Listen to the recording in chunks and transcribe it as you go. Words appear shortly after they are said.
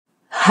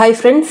Hi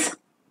friends,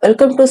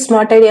 welcome to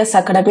Smart Ideas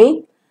Academy.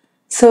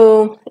 So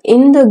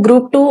in the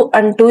Group 2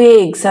 and 2A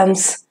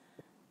exams,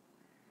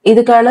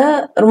 இதுக்கான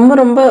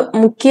ரொம்ப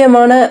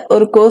முக்கியமான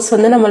ஒரு course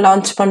வந்து நம்ம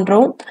லான்ச்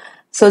பண்றோம்.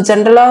 ஸோ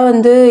ஜென்ரலாக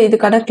வந்து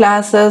இதுக்கான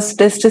கிளாஸஸ்,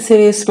 டெஸ்ட்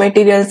சீரீஸ்,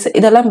 மெட்டீரியல்ஸ்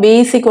இதெல்லாம்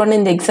பேசிக் ஒன்று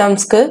இந்த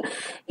எக்ஸாம்ஸ்க்கு.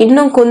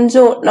 இன்னும்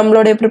கொஞ்சம்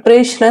நம்மளுடைய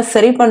ப்ரிப்பரேஷனை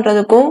சரி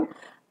பண்ணுறதுக்கும்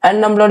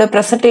அண்ட் நம்மளோட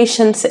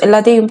ப்ரெசன்டேஷன்ஸ்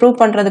எல்லாத்தையும் இம்ப்ரூவ்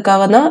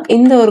பண்ணுறதுக்காக தான்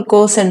இந்த ஒரு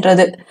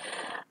கோர்ஸ்ன்றது.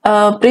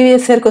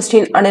 Previous year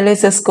question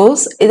analysis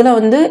course. இதில்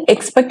வந்து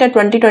expected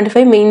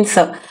 2025 mains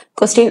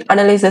question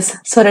analysis.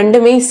 So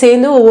ரெண்டுமே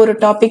சேர்ந்து ஒவ்வொரு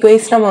டாபிக்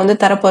வைஸ் நம்ம வந்து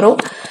தரப்போகிறோம்.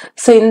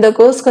 ஸோ இந்த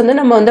கோர்ஸ்க்கு வந்து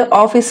நம்ம வந்து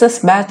ஆஃபீஸர்ஸ்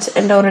பேட்ச்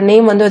என்ற ஒரு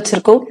நேம் வந்து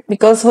வச்சுருக்கோம்.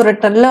 பிகாஸ் ஒரு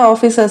நல்ல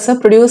ஆஃபீஸர்ஸை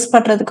ப்ரொடியூஸ்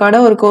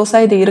பண்ணுறதுக்கான ஒரு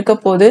கோர்ஸாக இது இருக்க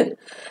போகுது.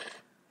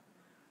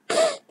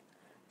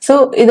 ஸோ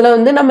இதில்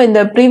வந்து நம்ம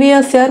இந்த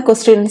ப்ரீவியஸ் இயர்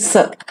கொஸ்டின்ஸ்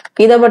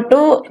இதை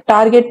மட்டும்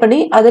டார்கெட்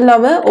பண்ணி அது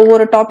இல்லாமல்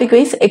ஒவ்வொரு டாபிக்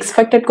வைஸ்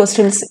எக்ஸ்பெக்டட்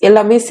கொஸ்டின்ஸ்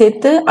எல்லாமே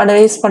சேர்த்து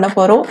அனலைஸ் பண்ண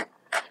போகிறோம்.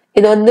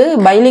 இது வந்து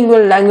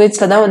பைலிங்குவல்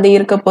லாங்குவேஜ்ல தான் வந்து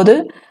இருக்க போகுது.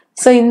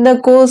 ஸோ இந்த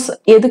கோர்ஸ்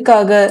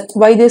எதுக்காக,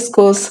 why this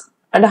course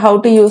and how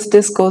to use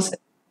this course,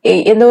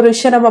 எந்த ஒரு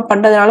விஷயம் நம்ம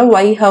பண்றதுனால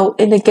வை ஹவ்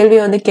இந்த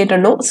கேள்வியை வந்து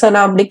கேட்டணும். ஸோ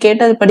நான் அப்படி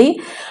கேட்டதுபடி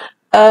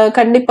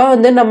கண்டிப்பா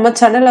வந்து நம்ம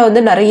சேனல்ல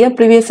வந்து நிறைய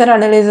ப்ரீவியஸ் இயர்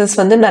அனலைசஸ்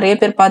வந்து நிறைய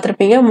பேர்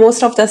பார்த்துருப்பீங்க.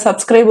 மோஸ்ட் ஆஃப் த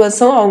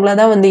சப்ஸ்கிரைபர்ஸும் அவங்கள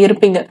தான் வந்து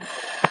இருப்பீங்க.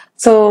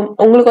 ஸோ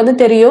உங்களுக்கு வந்து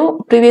தெரியும்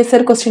ப்ரீவியஸ்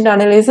இயர் கொஸ்டின்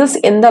அனலைசிஸ்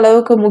எந்த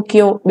அளவுக்கு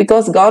முக்கியம்.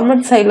 பிகாஸ்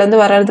கவர்மெண்ட் சைட்லேருந்து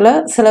வர்றதுல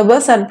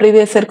syllabus and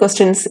previous year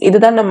questions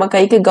இதுதான் நம்ம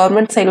கைக்கு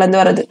கவர்மெண்ட் சைட்லேருந்து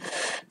வருது.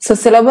 ஸோ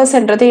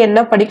சிலபஸ்ன்றது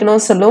என்ன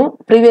படிக்கணும்னு சொல்லும்,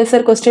 ப்ரீவியஸ்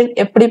இயர் கொஸ்டின்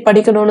எப்படி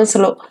படிக்கணும்னு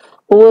சொல்லும்.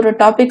 ஒவ்வொரு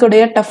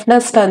டாபிக்குடைய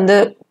டஃப்னஸ்ல வந்து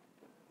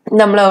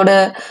நம்மளோட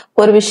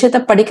ஒரு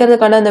விஷயத்த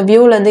படிக்கிறதுக்கான அந்த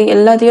வியூல இருந்து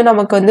எல்லாத்தையும்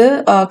நமக்கு வந்து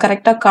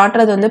கரெக்டா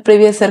காட்டுறது வந்து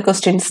ப்ரீவியஸ் இயர்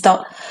கொஸ்டின்ஸ்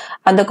தான்.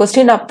 அந்த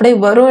கொஸ்டின்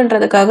அப்படியே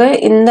வரும்ன்றதுக்காக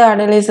இந்த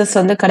அனலைசிஸ்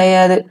வந்து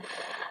கிடையாது.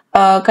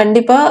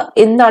 கண்டிப்பா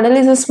இந்த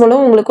அனலிசிஸ்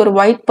மூலம் உங்களுக்கு ஒரு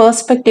வைட்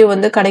பெர்ஸ்பெக்டிவ்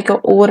வந்து கிடைக்கும்.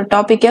 ஒவ்வொரு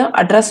டாபிக்கை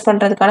அட்ரஸ்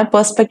பண்றதுக்கான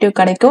பெர்ஸ்பெக்டிவ்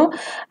கிடைக்கும்.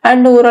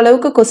 அண்ட்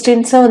ஓரளவுக்கு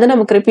கொஸ்டின்ஸை வந்து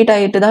நமக்கு ரிப்பீட்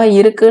ஆகிட்டு தான்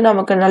இருக்கு,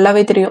 நமக்கு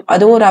நல்லாவே தெரியும்.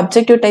 அதுவும் ஒரு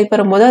அப்ஜெக்டிவ் டைப்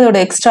வரும்போது அதோட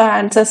எக்ஸ்ட்ரா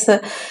ஆன்சர்ஸ்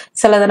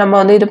சிலதை நம்ம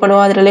வந்து இது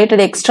பண்ணுவோம், அது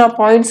ரிலேட்டட் எக்ஸ்ட்ரா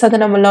பாயிண்ட்ஸ் அதை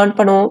நம்ம லேர்ன்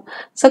பண்ணுவோம்.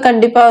 ஸோ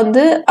கண்டிப்பா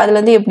வந்து அதுல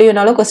இருந்து எப்படி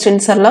வேணாலும்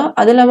கொஸ்டின்ஸ் வரலாம்.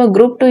 அது இல்லாமல்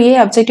குரூப் 2A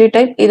அப்ஜெக்டிவ்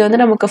டைப் இது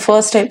வந்து நமக்கு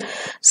ஃபர்ஸ்ட் டைம்.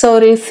 ஸோ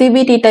ஒரு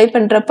சிபிடி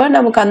டைப்ன்றப்ப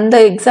நமக்கு அந்த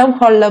எக்ஸாம்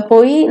ஹாலில்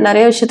போய்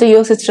நிறைய விஷயத்த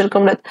யோசிச்சுட்டு இருக்க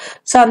முடியாது.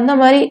 ஸோ அந்த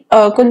மாதிரி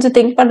கொஞ்சம்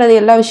திங்க் பண்றது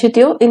எல்லா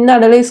விஷயத்தையும் இந்த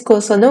அனலைஸ்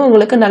கோர்ஸ் வந்து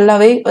உங்களுக்கு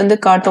நல்லாவே வந்து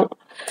காட்டும்.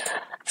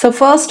 ஸோ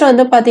ஃபர்ஸ்ட்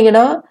வந்து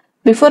பாத்தீங்கன்னா,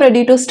 before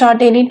ready to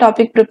start any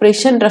topic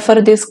preparation, refer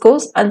this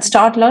course and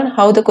start learn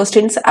how the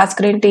questions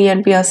asked in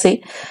Tnpsc.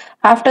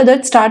 After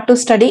that, start to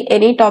study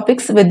any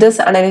topics with this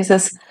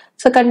analysis.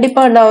 So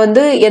கண்டிப்பா நான்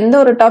வந்து எந்த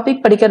ஒரு topic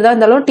படிக்கிறதா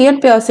இருந்தாலும்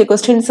TNPSC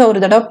கொஸ்டின்ஸை ஒரு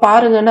தடவை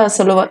பாருங்கன்னு நான்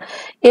சொல்லுவேன்.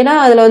 ஏன்னா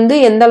அதுல வந்து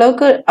எந்த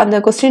அளவுக்கு அந்த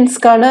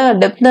கொஸ்டின்ஸ்க்கான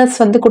டெப்த்னஸ்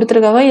வந்து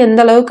கொடுத்துருக்காங்க, எந்த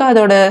அளவுக்கு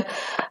அதோட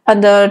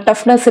அந்த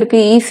டஃப்னஸ் இருக்கு,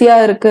 ஈஸியா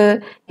இருக்கு,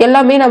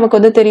 எல்லாமே நமக்கு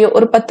வந்து தெரியும்.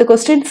 ஒரு 10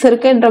 கொஸ்டின்ஸ்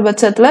இருக்குன்ற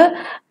பட்சத்துல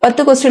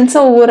 10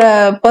 கொஸ்டின்ஸும் ஒவ்வொரு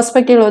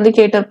பெர்ஸ்பெக்டிவ்ல வந்து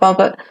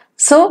கேட்டிருப்பாங்க.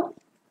 ஸோ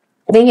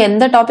நீங்க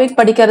எந்த டாபிக்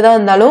படிக்கிறதா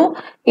இருந்தாலும்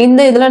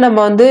இந்த இதுல நம்ம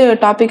வந்து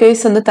டாபிக்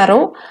வைஸ் வந்து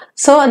தரோம்.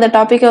 ஸோ அந்த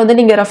டாபிக்கை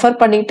வந்து நீங்க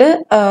ரெஃபர் பண்ணிட்டு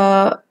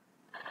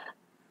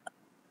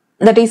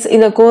தட் இஸ்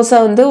இந்த கோர்ஸை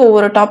வந்து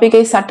ஒவ்வொரு டாபிக்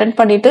வைஸ் அட்டென்ட்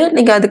பண்ணிட்டு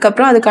நீங்க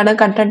அதுக்கப்புறம் அதுக்கான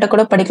கண்டென்ட்டை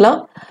கூட படிக்கலாம்.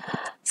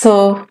 ஸோ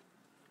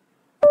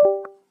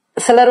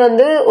சிலர்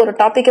வந்து ஒரு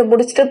டாபிக்கை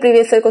முடிச்சுட்டு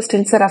ப்ரீவியஸ் இயர்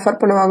கொஸ்டின்ஸை ரெஃபர்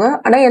பண்ணுவாங்க.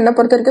 ஆனால் என்னை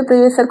பொறுத்த வரைக்கும்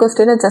ப்ரீவியஸ் இயர்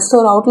கொஸ்டினை ஜஸ்ட்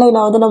ஒரு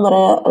அவுட்லைனாவது நம்ம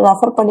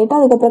ரெஃபர் பண்ணிட்டு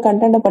அதுக்கப்புறம்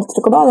கண்டென்ட்டை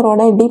படிச்சுட்டு கூட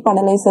அதோட டீப்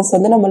அனலைசஸ்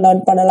வந்து நம்ம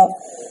லேர்ன் பண்ணலாம்.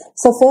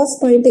 ஸோ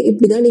ஃபர்ஸ்ட் பாயிண்ட்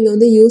இப்படிதான் நீங்க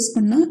வந்து யூஸ்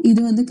பண்ணா இது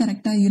வந்து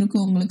கரெக்டா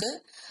இருக்கும் உங்களுக்கு.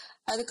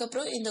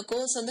 அதுக்கப்புறம் இந்த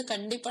கோர்ஸ் வந்து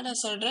கண்டிப்பா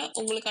நான் சொல்றேன்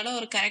உங்களுக்கான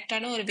ஒரு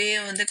கரெக்டான ஒரு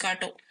வேயை வந்து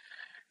காட்டும்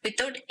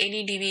வித்தவுட் எனி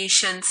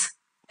டிவியேஷன்ஸ்.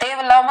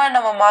 தேவையில்லாம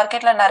நம்ம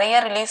மார்க்கெட்ல நிறைய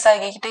ரிலீஸ்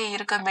ஆகிக்கிட்டே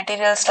இருக்க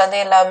மெட்டீரியல்ஸ்ல இருந்து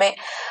எல்லாமே,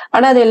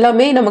 ஆனா அது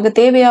எல்லாமே நமக்கு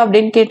தேவையா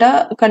அப்படின்னு கேட்டா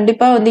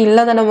கண்டிப்பா வந்து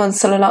இல்லதான் நம்ம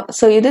சொல்லலாம்.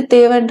 ஸோ எது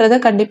தேவைன்றத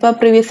கண்டிப்பா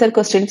ப்ரீவியஸ் இயர்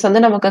கொஸ்டின்ஸ்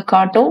வந்து நமக்கு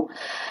காட்டும்.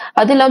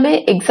 அது இல்லாம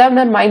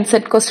examiner mind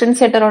set, question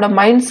செட்டரோட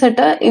mind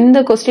செட்டை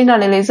இந்த கொஸ்டின்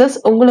அனலைசஸ்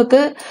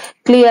உங்களுக்கு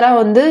கிளியரா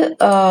வந்து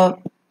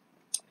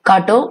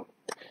காட்டும்.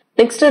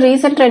 Next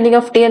recent trending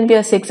of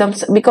TNPSC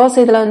exams. Because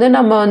இதுல வந்து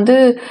நம்ம வந்து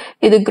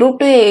இது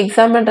குரூப் 2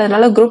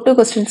 எக்ஸாம்ன்றதுனால குரூப் 2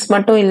 கொஸ்டின்ஸ்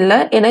மட்டும் இல்லை,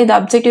 ஏன்னா இது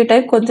அப்ஜெக்டிவ்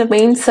டைப், கொஞ்சம்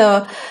மெயின்ஸ்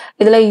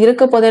இதுல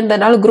இருக்க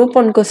போதுன்றதுனால குரூப்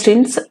 1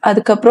 கொஸ்டின்ஸ்,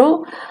 அதுக்கப்புறம்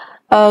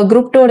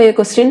குரூப் 2 உடைய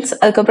கொஸ்டின்ஸ்,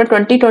 அதுக்கப்புறம்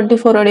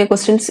 2024 உடைய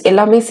கொஸ்டின்ஸ்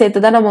எல்லாமே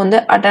சேர்த்துதான் நம்ம வந்து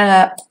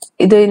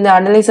இது இந்த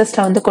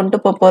அனலைசஸ்ல வந்து கொண்டு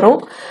போறோம்.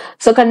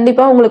 ஸோ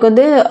கண்டிப்பா உங்களுக்கு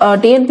வந்து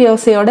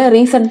டிஎன்பிஎஸ்சியோட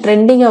ரீசன்ட்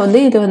ட்ரெண்டிங்கை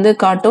வந்து இது வந்து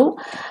காட்டும்.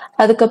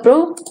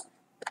 அதுக்கப்புறம்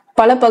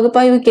பல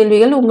பகுப்பாய்வு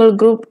கேள்விகள் உங்கள்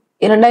குரூப்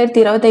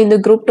 2025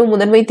 குரூப் 2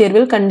 முதன்மை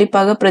தேர்வில்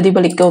கண்டிப்பாக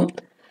பிரதிபலிக்கும்.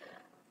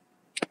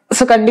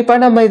 ஸோ கண்டிப்பா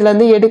நம்ம இதுல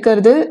இருந்து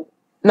எடுக்கிறது,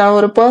 நான்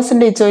ஒரு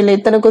பெர்சன்டேஜோ இல்லை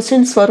இத்தனை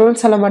கொஸ்டின்ஸ்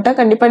வரும்னு சொல்ல மாட்டேன்.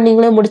 கண்டிப்பா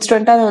நீங்களே முடிச்சுட்டு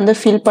வந்துட்டு அதை வந்து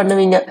ஃபீல்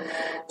பண்ணுவீங்க.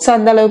 ஸோ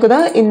அந்த அளவுக்கு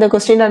தான் இந்த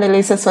கொஸ்டின்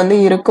அனலைசஸ் வந்து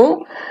இருக்கும்.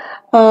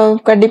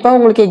 கண்டிப்பா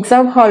உங்களுக்கு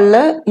எக்ஸாம்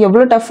ஹாலில்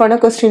எவ்வளோ டஃப்பான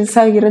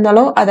கொஸ்டின்ஸா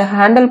இருந்தாலும் அதை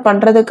ஹேண்டில்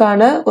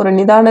பண்றதுக்கான ஒரு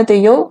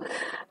நிதானத்தையும்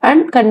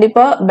அண்ட்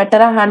கண்டிப்பா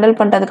பெட்டரா ஹேண்டில்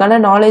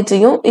பண்றதுக்கான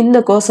நாலேஜையும் இந்த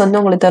கோர்ஸ் வந்து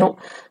உங்களுக்கு தரும்.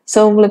 ஸோ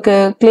உங்களுக்கு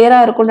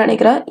கிளியராக இருக்கும்னு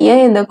நினைக்கிறேன்.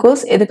 ஏன் இந்த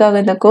கோர்ஸ், எதுக்காக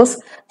இந்த கோர்ஸ்.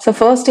 ஸோ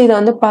ஃபர்ஸ்ட் இதை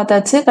வந்து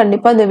பார்த்தாச்சு.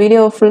 கண்டிப்பாக இந்த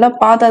வீடியோ ஃபுல்லாக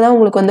பார்த்தா தான்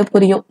உங்களுக்கு வந்து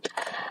புரியும்.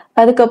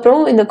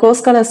 அதுக்கப்புறம் இந்த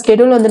கோர்ஸ்க்கான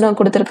ஸ்கெடியூல் வந்து நான்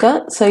கொடுத்துருக்கேன்.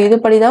 ஸோ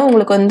இதுபடி தான்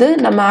உங்களுக்கு வந்து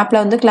நம்ம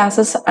ஆப்பில் வந்து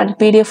கிளாஸஸ் அண்ட்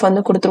பிடிஎஃப்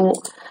வந்து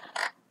கொடுத்துருவோம்.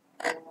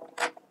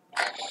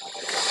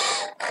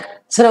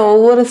 ஸோ நான்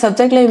ஒவ்வொரு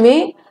சப்ஜெக்ட்லையுமே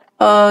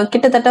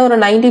கிட்டத்தட்ட ஒரு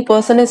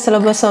 90%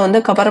 சிலபஸை வந்து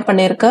கவர்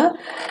பண்ணியிருக்கேன்.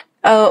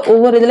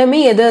 ஒவ்வொரு இதுலையுமே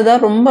எது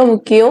எதாவது ரொம்ப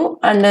முக்கியம்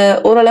அண்ட்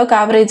ஓரளவுக்கு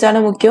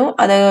ஆவரேஜான முக்கியம்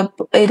அதை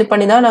இது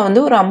பண்ணி தான் நான்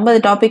வந்து ஒரு 50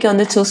 டாப்பிக்கை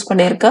வந்து சூஸ்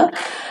பண்ணியிருக்கேன்.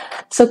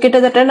 ஸோ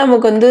கிட்டத்தட்ட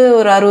நமக்கு வந்து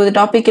ஒரு 60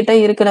 டாபிக் கிட்ட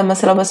இருக்கு நம்ம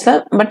சிலபஸ்ல.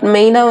 பட்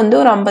மெயினாக வந்து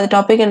ஒரு 50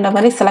 டாபிக் என்ற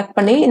மாதிரி செலக்ட்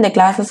பண்ணி இந்த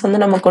கிளாஸஸ் வந்து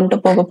நம்ம கொண்டு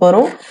போக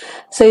போகிறோம்.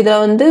 ஸோ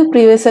இதில் வந்து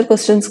previous year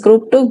questions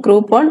group 2,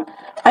 group 1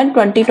 and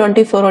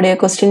 2024 உடைய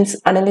கொஸ்டின்ஸ்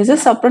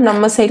அனாலிசிஸ், அப்புறம்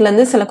நம்ம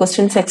சைட்லேருந்து சில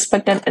கொஸ்டின்ஸ்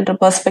எக்ஸ்பெக்டட் என்ற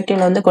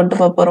பெர்ஸ்பெக்டிவ்ல வந்து கொண்டு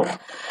போக போகிறோம்.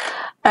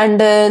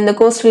 அண்ட் இந்த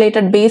கோர்ஸ்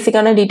ரிலேட்டட்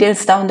பேசிக்கான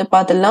டீட்டெயில்ஸ் தான் வந்து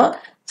பார்த்துடலாம்.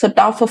 ஸோ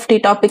டாப் 50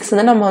 டாபிக்ஸ்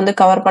வந்து நம்ம வந்து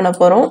கவர் பண்ண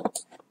போகிறோம்.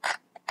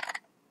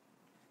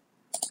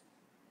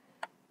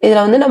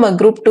 இதில் வந்து நம்ம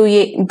குரூப்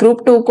 2A,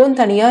 குரூப் 2க்கும்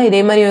தனியாக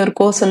இதே மாதிரி ஒரு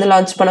கோர்ஸ் வந்து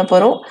லான்ச் பண்ண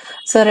போகிறோம்.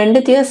 ஸோ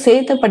ரெண்டுத்தையும்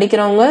சேர்த்து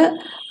படிக்கிறவங்க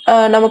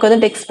நமக்கு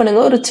வந்து டெக்ஸ்ட் பண்ணுங்க,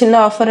 ஒரு சின்ன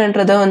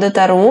ஆஃபர்ன்றதை வந்து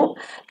தருவோம்.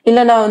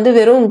 இல்லை நான் வந்து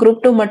வெறும்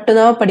குரூப் 2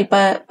 மட்டும்தான்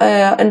படிப்பேன்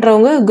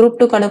என்றவங்க குரூப்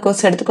 2க்கான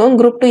கோர்ஸ் எடுத்துக்கோங்க.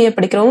 குரூப் 2A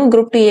படிக்கிறவங்க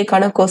குரூப்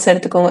 2Aக்கான கோர்ஸ்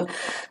எடுத்துக்கோங்க.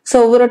 ஸோ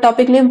ஒவ்வொரு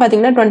டாபிக்லையும்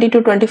பார்த்தீங்கன்னா 20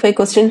 to 25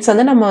 கொஸ்டின்ஸ்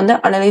வந்து நம்ம வந்து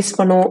அனலைஸ்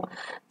பண்ணுவோம்.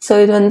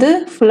 ஸோ இது வந்து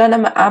ஃபுல்லாக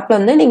நம்ம ஆப்பில்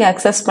வந்து நீங்கள்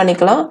அக்சஸ்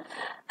பண்ணிக்கலாம்.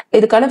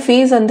 இதுக்கான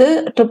ஃபீஸ் வந்து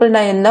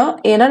 999 தான்.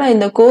 ஏன்னா நான்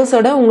இந்த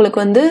கோர்ஸோட உங்களுக்கு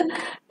வந்து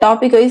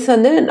டாபிக் வைஸ்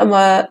வந்து நம்ம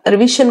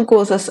ரிவிஷன்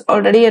கோர்சஸ்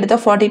ஆல்ரெடி எடுத்த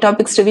 40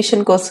 டாபிக்ஸ்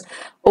ரிவிஷன் கோர்ஸ்,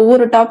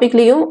 ஒவ்வொரு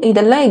டாபிக்லையும்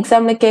இதெல்லாம்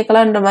எக்ஸாம்ல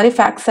கேட்கலான்ற மாதிரி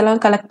ஃபேக்ட்ஸ்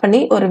எல்லாம் கலெக்ட் பண்ணி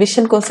ஒரு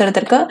ரிவிஷன் கோர்ஸ்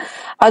எடுத்திருக்கேன்.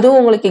 அதுவும்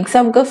உங்களுக்கு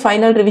எக்ஸாமுக்கு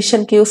ஃபைனல்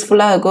ரிவிஷனுக்கு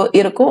யூஸ்ஃபுல்லாக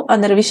இருக்கும்.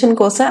 அந்த ரிவிஷன்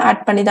கோர்ஸை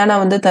ஆட் பண்ணி தான்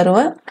நான் வந்து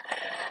தருவேன்.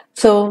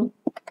 ஸோ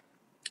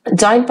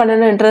ஜாயின்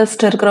பண்ணணும்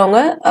இன்ட்ரெஸ்ட்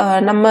இருக்கிறவங்க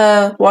நம்ம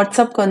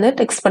வாட்ஸ்அப்க்கு வந்து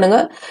டெக்ஸ்ட் பண்ணுங்க.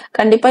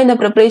 கண்டிப்பாக இந்த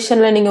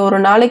ப்ரிப்பரேஷன்ல நீங்கள் ஒரு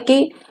நாளைக்கு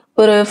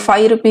ஒரு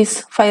 5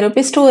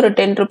 rupees to ஒரு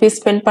 10 rupees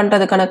ஸ்பெண்ட்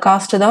பண்றதுக்கான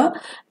காஸ்ட் தான்.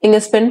 நீங்க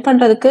ஸ்பெண்ட்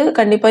பண்றதுக்கு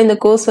கண்டிப்பா இந்த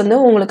கோர்ஸ் வந்து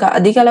உங்களுக்கு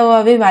அதிக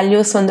அளவாவே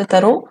வேல்யூஸ் வந்து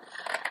தரும்.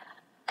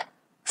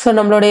 ஸோ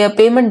நம்மளுடைய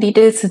பேமெண்ட்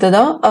டீடைல்ஸ்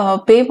இதுதான்.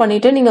 பே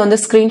பண்ணிட்டு நீங்க வந்து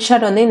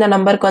ஸ்கிரீன்ஷாட் வந்து இந்த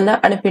நம்பருக்கு வந்து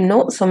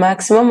அனுப்பிடணும். ஸோ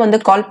மேக்ஸிமம் வந்து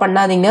கால்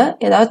பண்ணாதீங்க.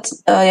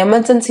 ஏதாச்சும்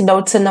எமர்ஜென்சி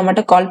டவுட்ஸ் இருந்தால்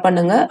மட்டும் கால்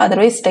பண்ணுங்க.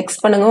 அதர்வைஸ்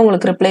டெக்ஸ்ட் பண்ணுங்க,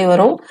 உங்களுக்கு ரிப்ளை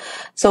வரும்.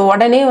 ஸோ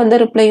உடனே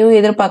வந்து ரிப்ளையும்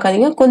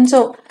எதிர்பார்க்காதீங்க.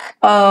 கொஞ்சம்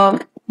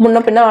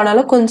முன்ன பின்ன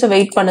ஆனாலும் கொஞ்சம்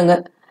வெயிட் பண்ணுங்க.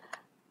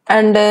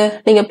 அண்ட்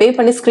நீங்க பே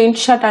பண்ணி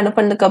ஸ்கிரீன்ஷாட்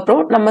அனுப்பினதுக்கு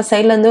அப்புறம் நம்ம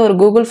சைட்ல இருந்து ஒரு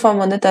கூகுள் ஃபார்ம்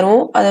வந்து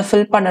தருவோம். அதை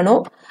ஃபில்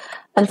பண்ணணும்.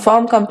 அந்த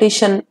ஃபார்ம்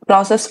கம்ப்ளீஷன்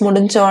ப்ராசஸ்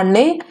முடிஞ்ச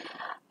உடனே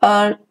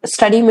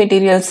ஸ்டடி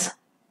மெட்டீரியல்ஸ்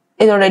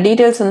இதோட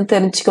டீட்டெயில்ஸ் வந்து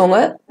தெரிஞ்சுக்கோங்க.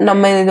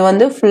 நம்ம இது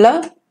வந்து ஃபுல்லா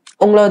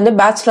உங்களை வந்து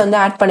பேட்ச்ல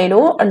வந்து ஆட்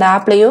பண்ணிடுவோம், அந்த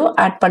ஆப்லயும்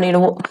ஆட்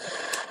பண்ணிடுவோம்.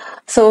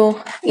 ஸோ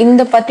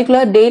இந்த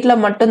பர்டிகுலர் டேட்ல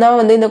மட்டும்தான்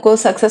வந்து இந்த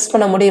கோர்ஸ் அக்சஸ்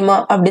பண்ண முடியுமா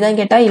அப்படிதான்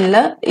கேட்டா இல்ல,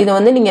 இதை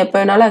வந்து நீங்க எப்ப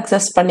வேணாலும்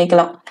அக்சஸ்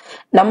பண்ணிக்கலாம்.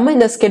 நம்ம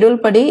இந்த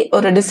ஸ்கெடியூல் படி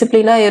ஒரு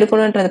டிசிப்ளினா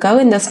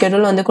இருக்கணும்ன்றதுக்காக இந்த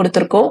ஸ்கெடியூல் வந்து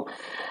கொடுத்துருக்கோம்.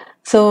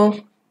 ஸோ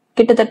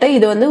கிட்டத்தட்ட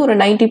இது வந்து ஒரு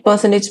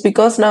 90%,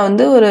 பிகாஸ் நான்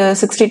வந்து ஒரு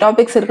 60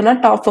 டாபிக்ஸ் இருக்குன்னா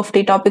டாப்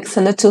 50 டாபிக்ஸ்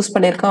வந்து சூஸ்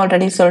பண்ணியிருக்கேன்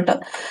ஆல்ரெடி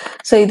சொல்லிட்டேன்.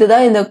 ஸோ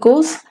இதுதான் இந்த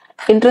கோர்ஸ்.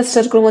 இன்ட்ரெஸ்ட்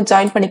இருக்கிறவங்க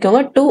ஜாயின் பண்ணிக்கோங்க.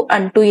 2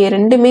 and 2A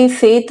ரெண்டுமே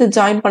சேர்த்து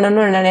ஜாயின்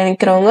பண்ணணும்னு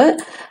நினைக்கிறவங்க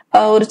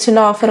ஒரு சின்ன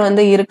ஆஃபர்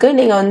வந்து இருக்கு.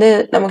 நீங்க வந்து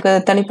நமக்கு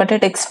தனிப்பட்ட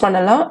டெக்ஸ்ட்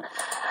பண்ணலாம்.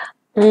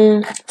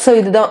 ஸோ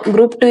இதுதான்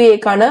குரூப்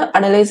 2Aக்கான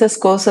அனலைசஸ்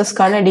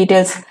கோர்சஸ்க்கான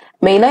டீடைல்ஸ்.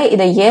 மெயினா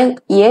இதை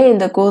ஏன்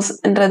இந்த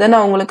கோர்ஸ்ன்றதை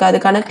நான் உங்களுக்கு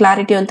அதுக்கான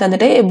கிளாரிட்டி வந்து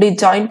தந்துட்டு எப்படி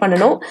ஜாயின்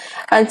பண்ணணும்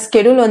அண்ட்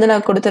ஸ்கெடியூல் வந்து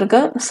நான்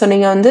கொடுத்துருக்கேன். ஸோ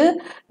நீங்க வந்து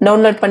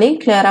டவுன்லோட் பண்ணி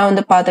கிளியரா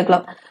வந்து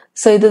பார்த்துக்கலாம்.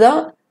 ஸோ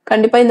இதுதான்.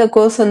 கண்டிப்பா இந்த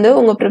கோர்ஸ் வந்து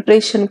உங்க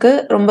ப்ரிப்பரேஷனுக்கு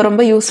ரொம்ப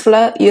ரொம்ப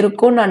யூஸ்ஃபுல்லா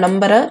இருக்கும் நான்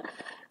நம்புறேன்.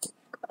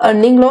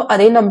 நீங்களும்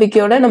அதே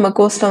நம்பிக்கையோட நம்ம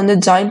கோர்ஸ்ல வந்து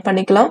ஜாயின்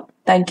பண்ணிக்கலாம்.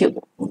 தேங்க்யூ.